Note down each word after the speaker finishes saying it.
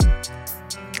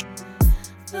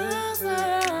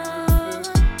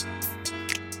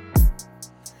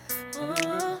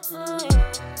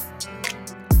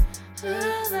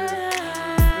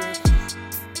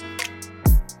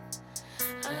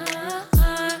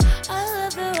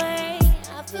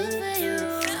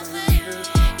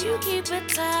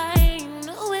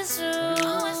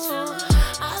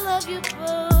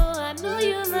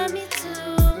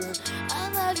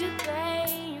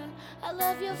I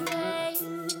love your face.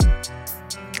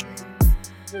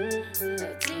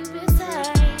 Keep it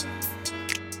tight.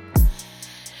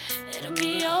 It'll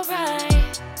be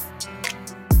alright.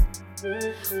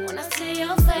 When I see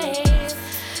your face,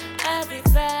 every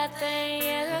bad thing,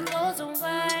 yeah, it goes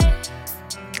away.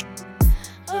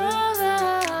 Oh,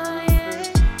 yeah.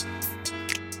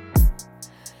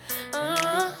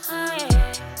 Oh,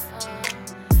 yeah.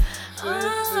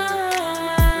 Oh, yeah.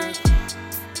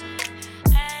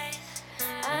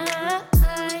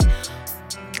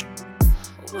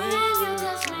 When you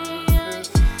touch me, I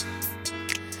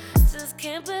just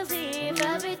can't believe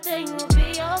everything will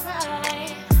be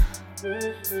alright.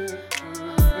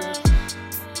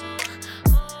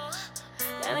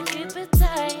 Gotta keep it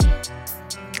tight.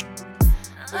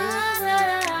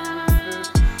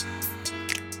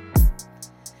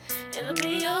 It'll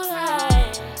be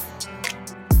alright.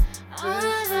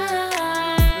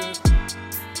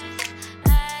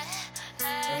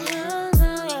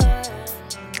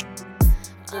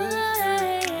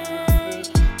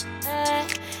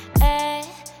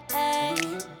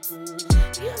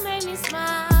 You make me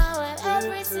smile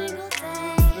every single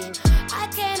day. I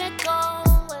can't go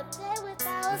a day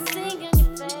without seeing your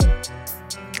face.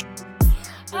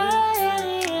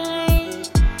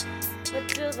 But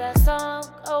do that song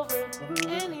over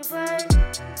anyway.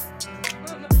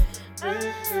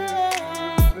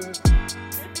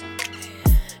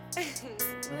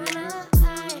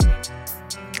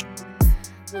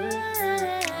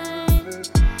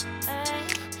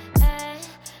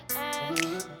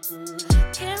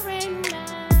 Can't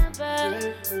remember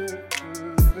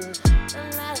the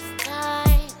last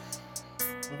time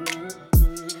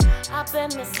I've been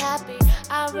this happy.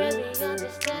 I really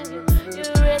understand you. You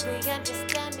really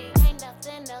understand me. Ain't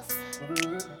nothing else.